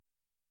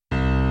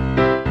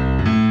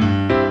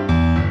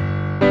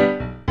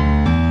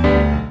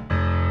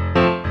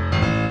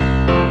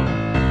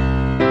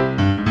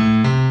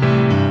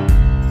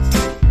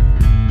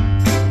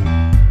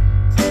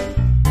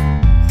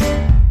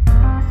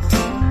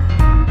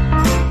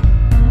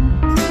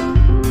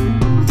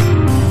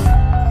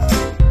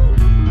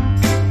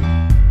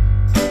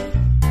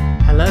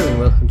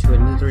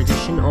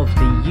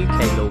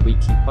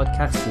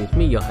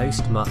me, your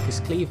host, Marcus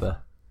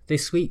Cleaver.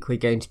 This week we're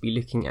going to be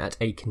looking at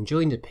a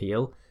conjoined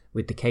appeal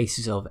with the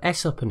cases of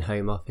Essop and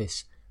Home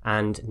Office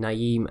and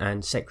Naeem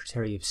and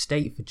Secretary of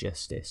State for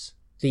Justice.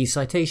 The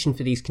citation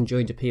for these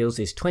conjoined appeals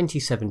is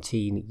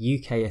 2017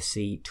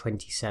 UKSC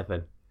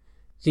 27.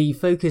 The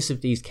focus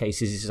of these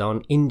cases is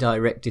on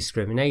indirect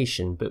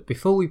discrimination, but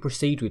before we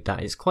proceed with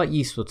that, it's quite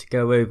useful to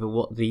go over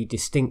what the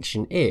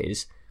distinction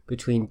is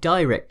between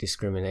direct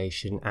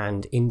discrimination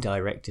and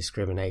indirect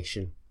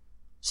discrimination.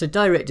 So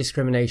direct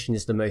discrimination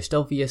is the most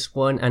obvious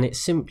one, and it's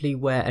simply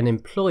where an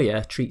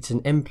employer treats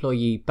an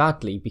employee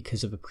badly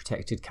because of a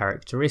protected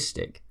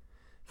characteristic.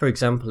 For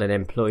example, an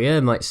employer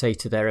might say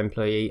to their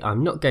employee,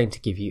 "I'm not going to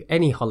give you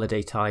any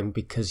holiday time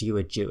because you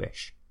are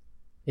Jewish."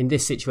 In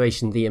this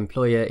situation, the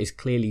employer is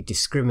clearly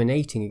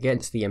discriminating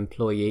against the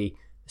employee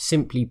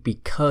simply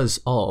because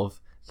of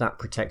that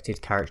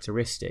protected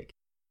characteristic.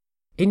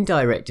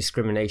 Indirect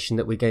discrimination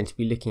that we're going to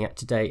be looking at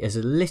today is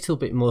a little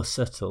bit more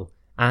subtle,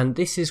 and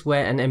this is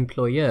where an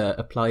employer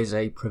applies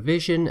a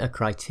provision, a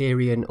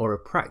criterion, or a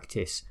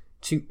practice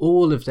to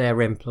all of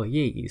their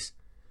employees,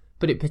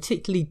 but it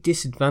particularly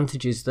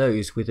disadvantages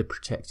those with a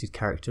protected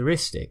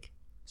characteristic.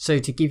 So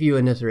to give you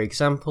another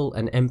example,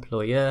 an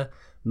employer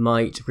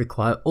might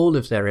require all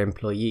of their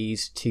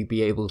employees to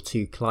be able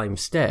to climb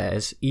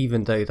stairs,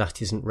 even though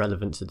that isn't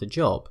relevant to the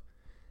job.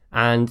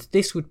 And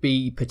this would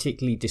be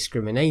particularly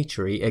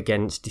discriminatory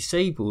against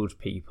disabled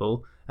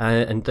people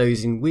and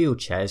those in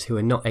wheelchairs who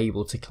are not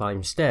able to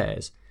climb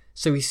stairs.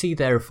 So we see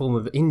there a form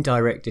of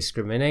indirect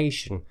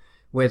discrimination,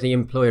 where the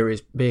employer is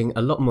being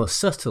a lot more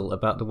subtle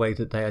about the way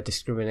that they are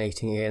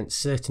discriminating against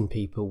certain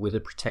people with a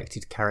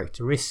protected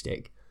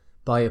characteristic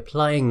by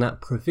applying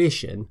that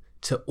provision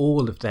to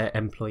all of their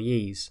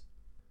employees.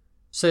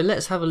 So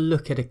let's have a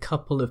look at a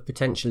couple of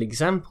potential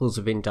examples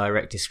of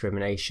indirect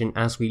discrimination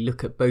as we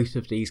look at both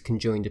of these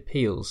conjoined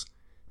appeals.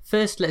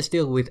 First, let's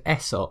deal with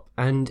Essop,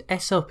 and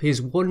Essop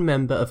is one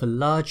member of a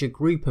larger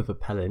group of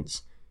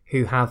appellants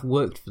who have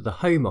worked for the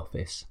Home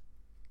Office.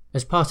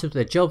 As part of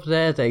their job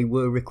there, they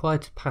were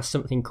required to pass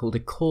something called a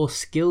core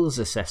skills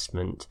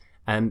assessment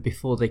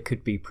before they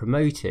could be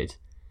promoted.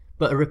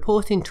 But a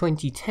report in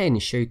 2010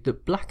 showed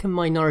that black and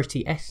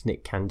minority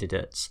ethnic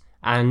candidates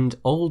and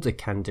older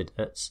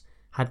candidates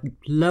had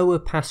lower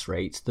pass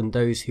rates than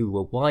those who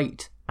were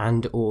white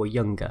and or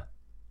younger.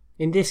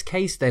 In this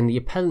case then, the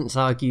appellants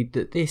argued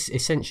that this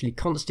essentially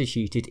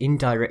constituted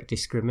indirect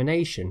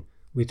discrimination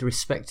with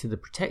respect to the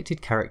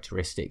protected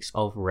characteristics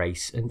of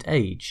race and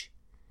age.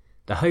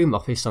 The Home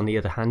Office, on the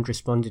other hand,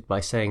 responded by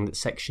saying that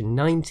Section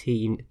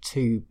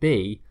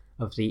 19(2)(b)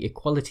 of the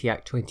Equality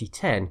Act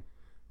 2010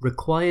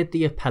 required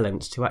the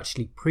appellants to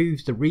actually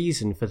prove the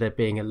reason for there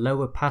being a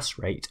lower pass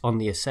rate on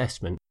the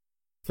assessment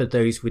for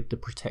those with the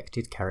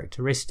protected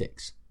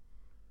characteristics.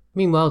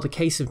 Meanwhile, the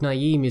case of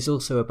Naeem is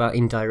also about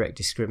indirect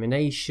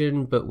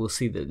discrimination, but we'll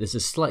see that there's a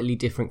slightly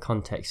different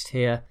context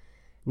here.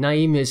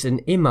 Naeem is an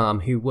imam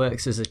who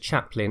works as a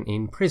chaplain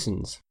in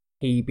prisons.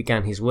 He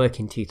began his work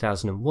in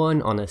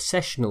 2001 on a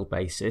sessional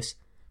basis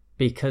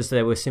because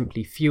there were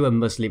simply fewer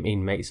Muslim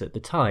inmates at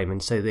the time,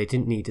 and so they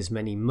didn't need as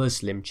many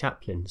Muslim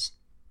chaplains.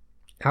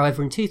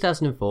 However, in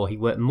 2004 he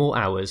worked more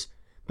hours,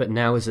 but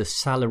now as a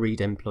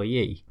salaried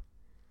employee.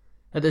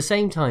 At the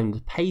same time,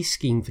 the pay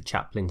scheme for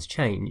chaplains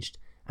changed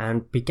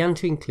and began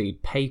to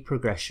include pay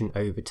progression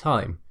over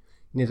time.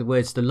 In other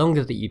words, the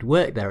longer that you'd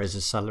work there as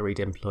a salaried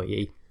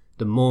employee,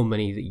 the more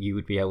money that you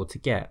would be able to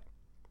get.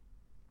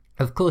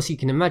 Of course, you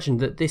can imagine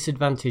that this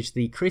advantaged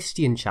the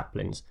Christian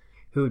chaplains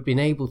who had been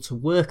able to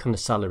work on a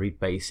salaried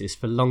basis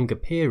for longer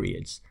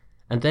periods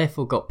and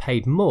therefore got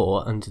paid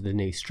more under the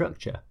new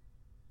structure.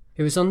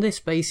 It was on this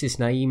basis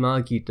Naeem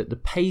argued that the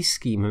pay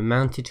scheme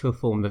amounted to a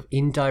form of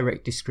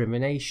indirect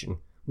discrimination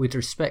with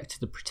respect to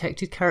the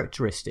protected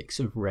characteristics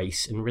of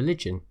race and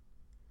religion.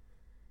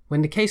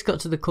 When the case got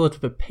to the Court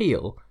of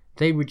Appeal,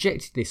 they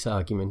rejected this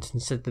argument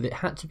and said that it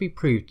had to be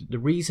proved that the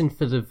reason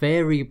for the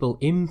variable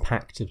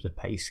impact of the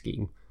pay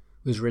scheme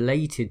was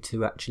related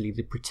to actually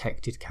the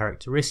protected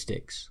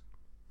characteristics.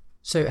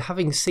 So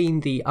having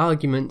seen the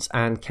arguments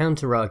and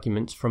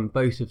counter-arguments from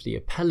both of the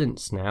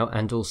appellants now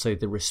and also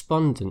the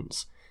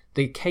respondents,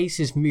 the case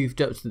is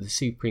moved up to the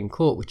Supreme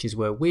Court, which is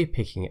where we're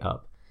picking it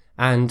up.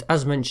 And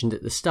as mentioned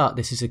at the start,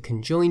 this is a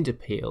conjoined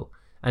appeal,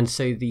 and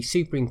so the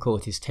Supreme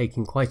Court is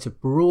taking quite a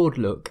broad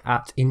look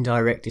at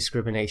indirect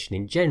discrimination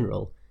in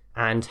general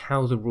and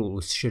how the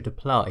rules should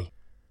apply.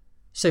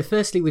 So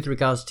firstly, with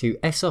regards to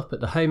Essop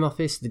at the Home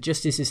Office, the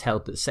justices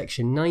held that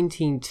Section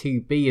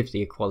 19(2)(b) of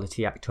the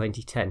Equality Act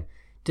 2010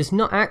 does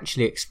not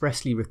actually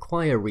expressly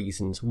require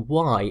reasons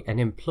why an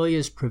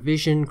employer's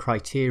provision,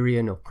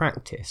 criterion or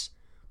practice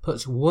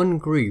puts one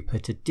group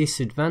at a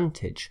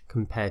disadvantage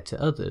compared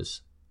to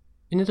others.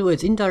 In other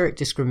words, indirect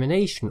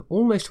discrimination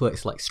almost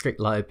works like strict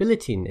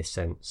liability in this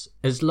sense.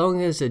 As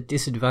long as a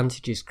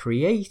disadvantage is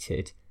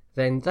created,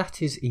 then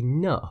that is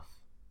enough.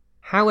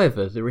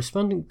 However, the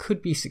respondent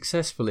could be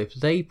successful if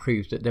they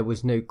proved that there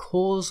was no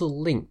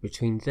causal link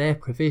between their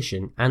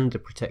provision and the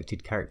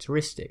protected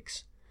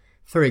characteristics.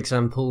 For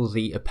example,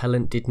 the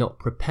appellant did not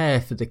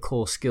prepare for the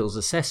core skills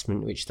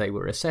assessment which they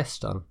were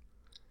assessed on.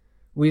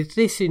 With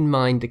this in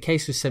mind, the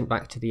case was sent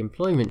back to the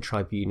Employment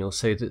Tribunal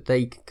so that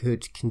they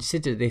could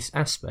consider this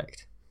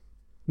aspect.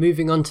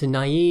 Moving on to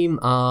Naeem,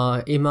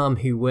 our imam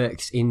who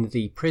works in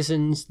the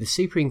prisons, the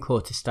Supreme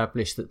Court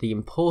established that the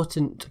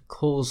important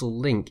causal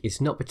link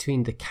is not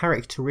between the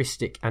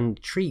characteristic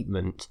and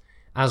treatment,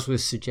 as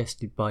was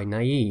suggested by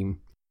Naeem.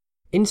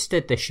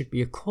 Instead, there should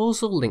be a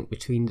causal link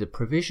between the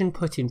provision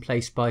put in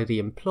place by the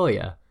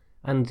employer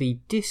and the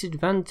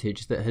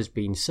disadvantage that has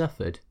been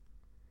suffered.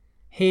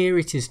 Here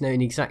it is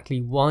known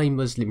exactly why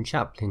Muslim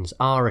chaplains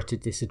are at a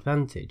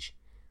disadvantage,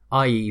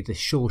 i.e. the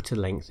shorter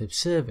length of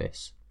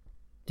service.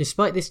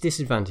 Despite this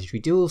disadvantage, we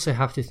do also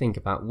have to think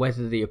about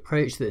whether the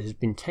approach that has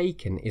been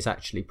taken is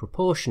actually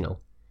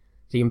proportional.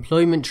 The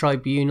Employment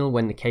Tribunal,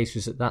 when the case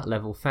was at that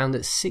level, found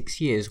that 6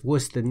 years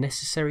was the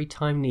necessary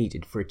time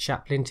needed for a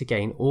chaplain to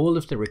gain all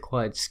of the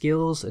required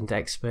skills and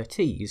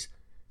expertise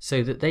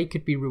so that they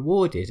could be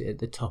rewarded at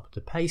the top of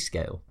the pay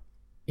scale.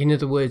 In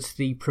other words,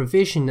 the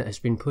provision that has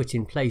been put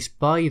in place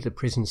by the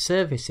prison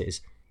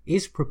services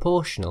is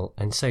proportional,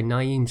 and so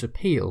Naeem's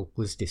appeal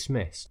was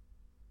dismissed.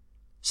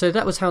 So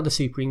that was how the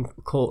Supreme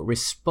Court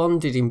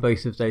responded in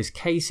both of those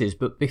cases,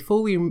 but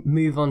before we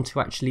move on to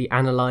actually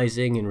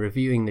analysing and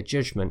reviewing the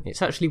judgment,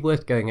 it's actually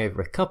worth going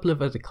over a couple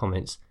of other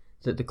comments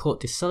that the court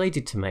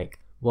decided to make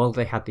while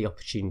they had the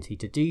opportunity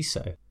to do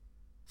so.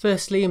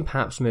 Firstly, and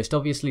perhaps most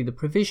obviously, the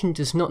provision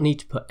does not need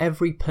to put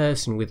every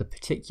person with a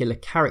particular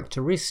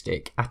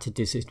characteristic at a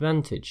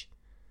disadvantage.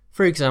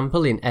 For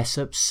example, in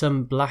Essop,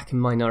 some black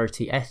and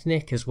minority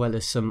ethnic, as well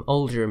as some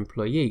older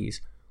employees,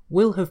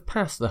 will have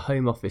passed the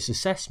Home Office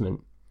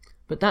assessment,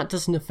 but that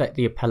doesn't affect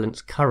the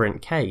appellant's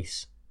current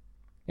case.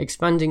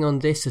 Expanding on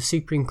this, the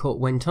Supreme Court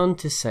went on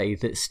to say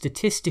that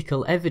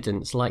statistical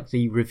evidence like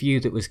the review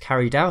that was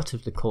carried out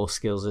of the core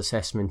skills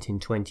assessment in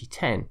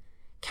 2010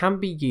 can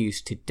be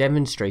used to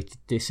demonstrate a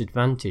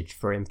disadvantage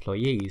for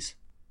employees.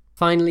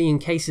 Finally, in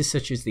cases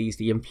such as these,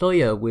 the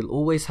employer will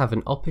always have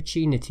an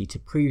opportunity to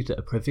prove that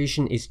a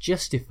provision is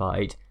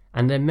justified,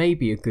 and there may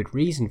be a good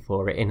reason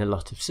for it in a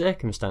lot of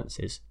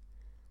circumstances.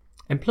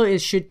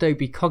 Employers should though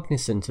be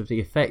cognizant of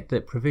the effect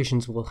that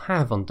provisions will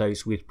have on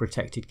those with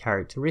protected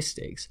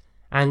characteristics,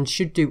 and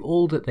should do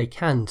all that they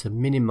can to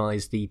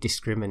minimise the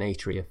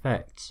discriminatory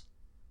effects.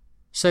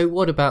 So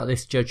what about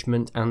this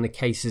judgment and the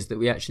cases that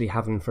we actually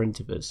have in front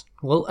of us?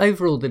 Well,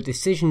 overall the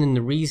decision and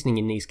the reasoning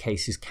in these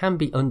cases can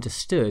be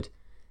understood,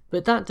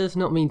 but that does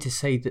not mean to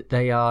say that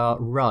they are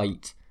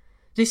right.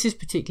 This is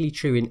particularly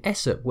true in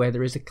Essop, where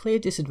there is a clear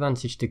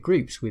disadvantage to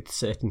groups with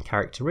certain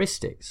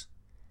characteristics.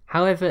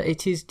 However,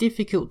 it is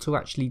difficult to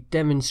actually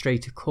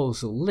demonstrate a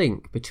causal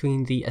link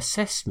between the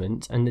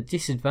assessment and the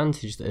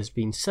disadvantage that has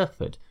been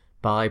suffered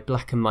by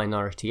black and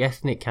minority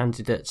ethnic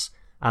candidates,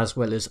 as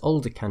well as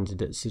older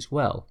candidates as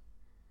well.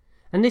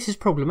 And this is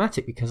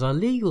problematic because our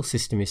legal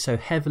system is so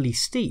heavily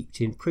steeped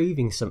in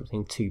proving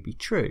something to be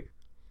true.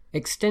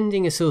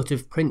 Extending a sort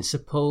of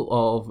principle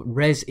of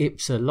res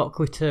ipsa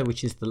loquitur,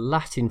 which is the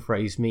Latin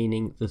phrase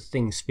meaning the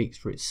thing speaks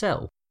for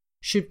itself,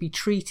 should be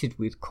treated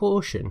with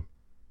caution.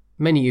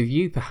 Many of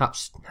you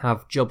perhaps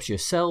have jobs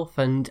yourself,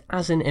 and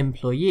as an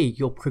employee,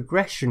 your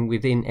progression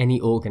within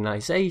any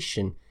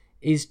organisation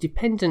is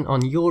dependent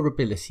on your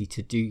ability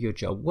to do your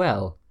job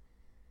well.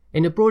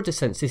 In a broader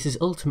sense, this is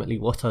ultimately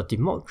what our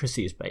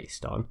democracy is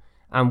based on,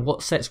 and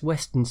what sets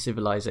Western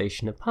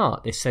civilization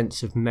apart, this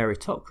sense of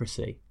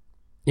meritocracy.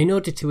 In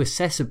order to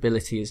assess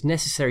ability, it is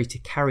necessary to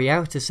carry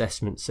out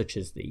assessments such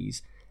as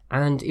these,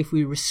 and if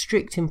we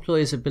restrict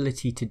employers'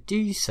 ability to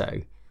do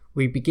so,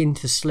 we begin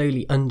to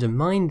slowly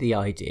undermine the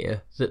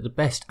idea that the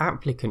best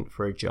applicant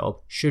for a job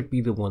should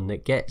be the one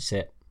that gets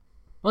it.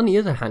 On the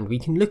other hand, we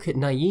can look at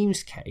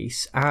Naeem's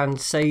case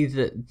and say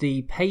that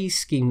the pay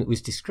scheme that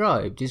was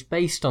described is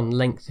based on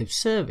length of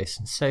service,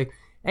 and so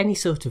any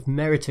sort of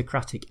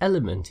meritocratic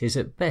element is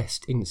at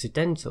best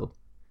incidental.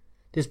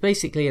 There's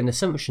basically an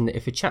assumption that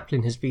if a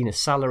chaplain has been a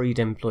salaried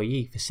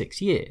employee for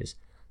 6 years,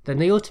 then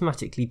they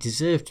automatically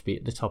deserve to be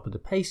at the top of the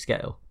pay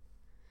scale.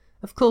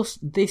 Of course,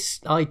 this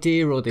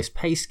idea or this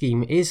pay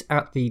scheme is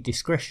at the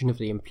discretion of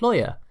the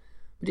employer,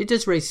 but it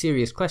does raise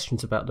serious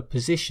questions about the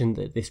position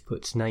that this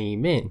puts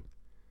Naeem in.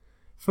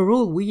 For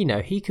all we know,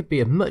 he could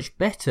be a much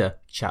better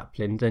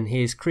chaplain than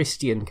his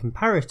Christian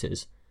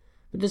comparators,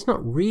 but there's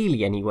not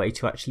really any way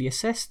to actually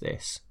assess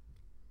this.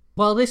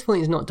 While this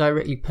point is not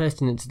directly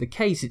pertinent to the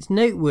case, it's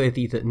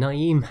noteworthy that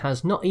Naeem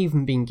has not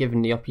even been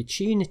given the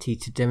opportunity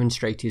to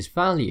demonstrate his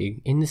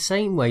value in the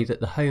same way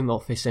that the Home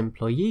Office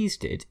employees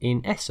did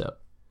in Essop.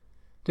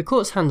 The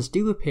court's hands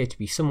do appear to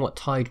be somewhat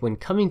tied when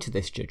coming to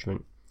this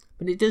judgment,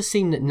 but it does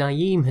seem that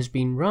Naeem has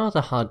been rather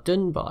hard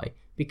done by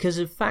because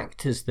of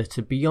factors that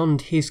are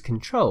beyond his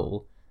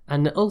control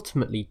and that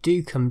ultimately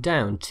do come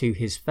down to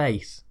his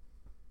faith.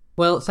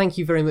 Well, thank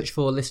you very much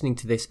for listening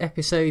to this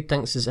episode.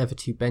 Thanks as ever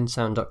to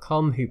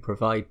bensound.com who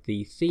provide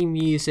the theme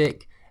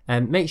music.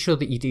 Make sure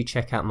that you do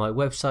check out my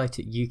website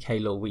at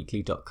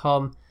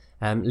uklawweekly.com.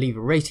 leave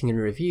a rating and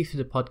a review for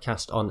the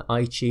podcast on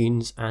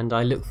iTunes, and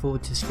I look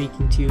forward to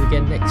speaking to you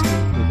again next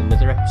week with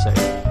another episode.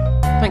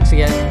 Thanks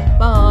again.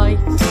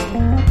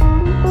 Bye.